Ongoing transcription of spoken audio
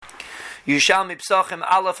Yerushalmi Pesachim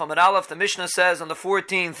Aleph Amud Aleph. The Mishnah says on the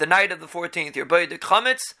 14th, the night of the 14th, you're baidik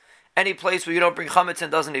chametz. Any place where you don't bring chametz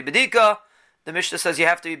in doesn't need bedika. The Mishnah says you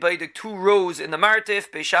have to be baidik 2 rows in the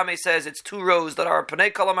martif. Beishamai says it's 2 rows that are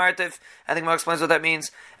panei kala martif. I think Mark explains what that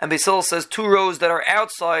means. And Beisil says 2 rows that are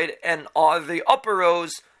outside and are the upper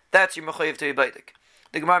rows. That's your mechayiv to be baidik.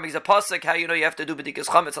 The Gemara makes a pasuk how you know you have to do bedikas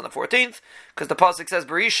chametz on the 14th, because the pasuk says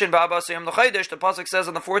Berishin ba'abasayim l'chaydish. The pasuk says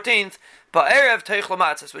on the 14th ba'erev teichlo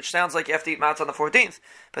matzos, which sounds like you have to eat matzah on the 14th,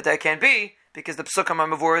 but that can't be because the psukim are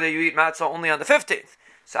mavur that you eat matzah only on the 15th.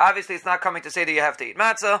 So obviously it's not coming to say that you have to eat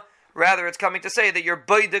matzah. Rather, it's coming to say that you're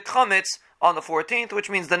beidik chametz on the 14th, which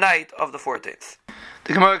means the night of the 14th.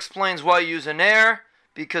 The Gemara explains why you use an air,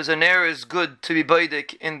 because an air is good to be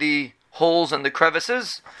beidik in the holes and the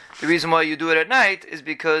crevices. The reason why you do it at night is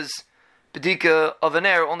because bedika of an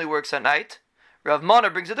air only works at night. Rav Mana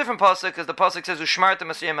brings a different pasuk because the pasuk says Ushmartem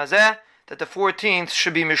Asiyem Hazeh, that the 14th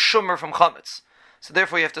should be mishumer from chametz. So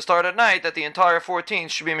therefore you have to start at night that the entire 14th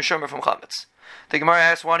should be mishumer from chametz. The Gemara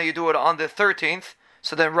asks, why don't you do it on the 13th?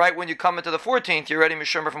 So then right when you come into the 14th you're already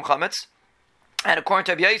mishumer from chametz. And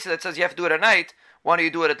according to Abiyasa that says you have to do it at night, why don't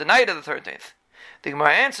you do it at the night of the 13th? The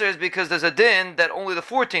Gemara answers because there's a din that only the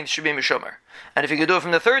 14th should be mishumer. And if you can do it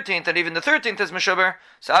from the 13th, and even the 13th is mishumer,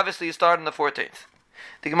 so obviously you start on the 14th.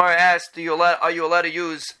 The Gemara asks, are you allowed to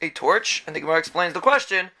use a torch? And the Gemara explains the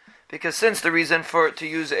question, because since the reason to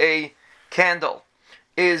use a candle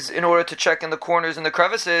is in order to check in the corners and the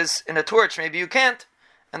crevices, in a torch maybe you can't,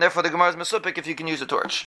 and therefore the Gemara is mesupik if you can use a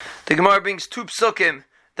torch. The Gemara brings 2 psukim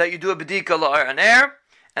that you do a bedika la'ar an air,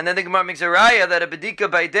 and then the Gemara makes a raya that a bedika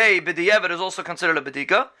by day, b'diavad, is also considered a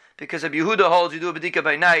bedika, because Rabbi Yehuda holds you do a bedika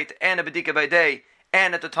by night and a bedika by day,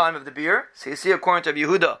 and at the time of the beer. So you see, according to Rabbi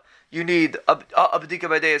Yehuda, you need a bedika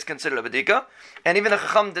by day is considered a bedika. And even the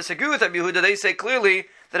Chacham disagree with Rabbi Yehuda. They say clearly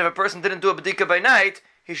that if a person didn't do a bedika by night,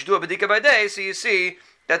 he should do a bedika by day. So you see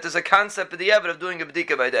that there's a concept b'diavad of doing a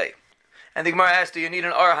bedika by day. And the Gemara asks, do you need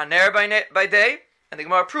an ar haner by day? And the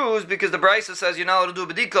Gemara proves because the Brisa says you're not allowed to do a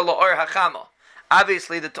bedika la'ar hachama.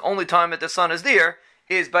 Obviously, the only time that the sun is there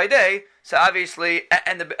is by day. So obviously,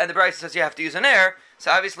 and the Brisa says you have to use an air.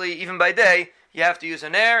 So obviously, even by day, you have to use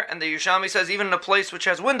an air. And the Yerushalmi says even in a place which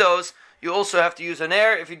has windows, you also have to use an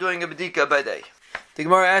air if you're doing a bedika by day. The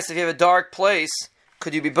Gemara asks, if you have a dark place,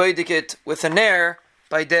 could you be beidik it with an air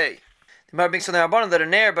by day? The Gemara brings from the Rabbanan that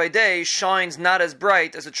an air by day shines not as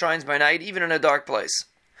bright as it shines by night, even in a dark place.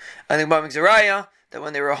 And the Gemara brings a raya that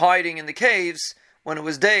when they were hiding in the caves, when it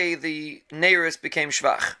was day, the neiris became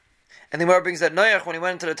shvach. And the Gemara brings that Noach, when he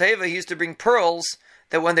went into the teva, he used to bring pearls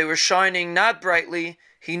that when they were shining not brightly,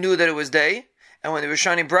 he knew that it was day, and when they were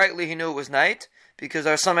shining brightly, he knew it was night, because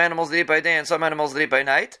there are some animals that eat by day and some animals that eat by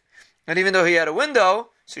night. And even though he had a window,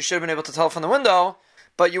 so you should have been able to tell from the window,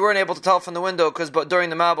 but you weren't able to tell from the window because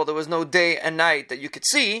during the Mabel there was no day and night that you could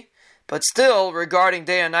see. But still, regarding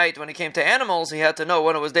day and night, when it came to animals, he had to know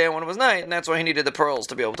when it was day and when it was night, and that's why he needed the pearls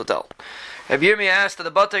to be able to tell. Rabbi Yirmi asked that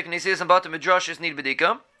the batek and Nisis and batek midrashis need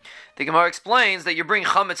bedika. The Gemara explains that you bring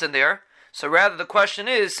chametz in there. So rather, the question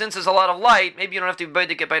is, since there's a lot of light, maybe you don't have to be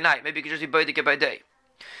beidik it by night. Maybe you could just be beidik it by day.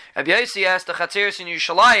 Rabbi Yossi asked the chatzeres in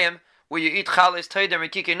Yerushalayim, where you eat chalis teider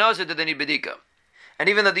and kikei nazir, did they need bedika? And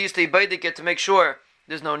even though they used to be beidik it to make sure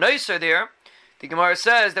there's no noiser there, the Gemara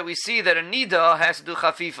says that we see that a nida has to do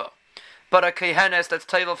chafifa. But a kehenes that's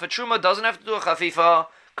taival for truma doesn't have to do a chafifa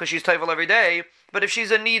because she's taival every day. But if she's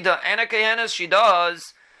a nida and a kehenes, she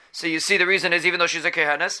does. So you see the reason is, even though she's a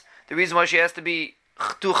kehenes, the reason why she has to be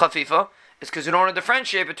do chafifa is because we don't want to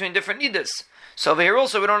differentiate between different nidas. So over here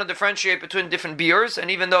also we don't want to differentiate between different beers, and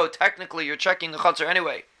even though technically you're checking the chutzner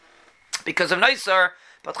anyway because of Naisar,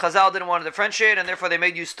 but Chazal didn't want to differentiate, and therefore they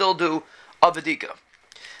made you still do a bedika.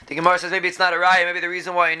 The Gemara says maybe it's not a raya, maybe the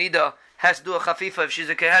reason why a nida has to do a chafifa if she's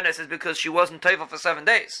a kehenes is because she wasn't teivel for 7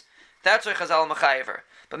 days. That's why Chazal mechayev her.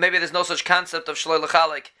 But maybe there's no such concept of shloi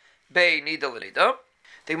l'chalik bei nida l'nida.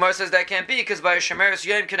 The Gemara says that can't be because by a shemeres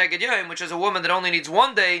yom keneged yom, which is a woman that only needs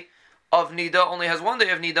 1 day of nida, only has 1 day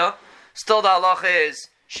of nida, still the halacha is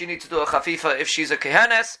she needs to do a chafifa if she's a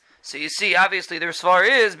kehenes. So you see, obviously their svar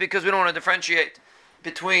is because we don't want to differentiate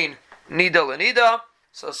between nida and nida.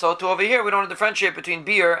 So too over here we don't want to differentiate between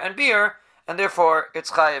beer, and therefore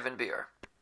it's chayev and beer.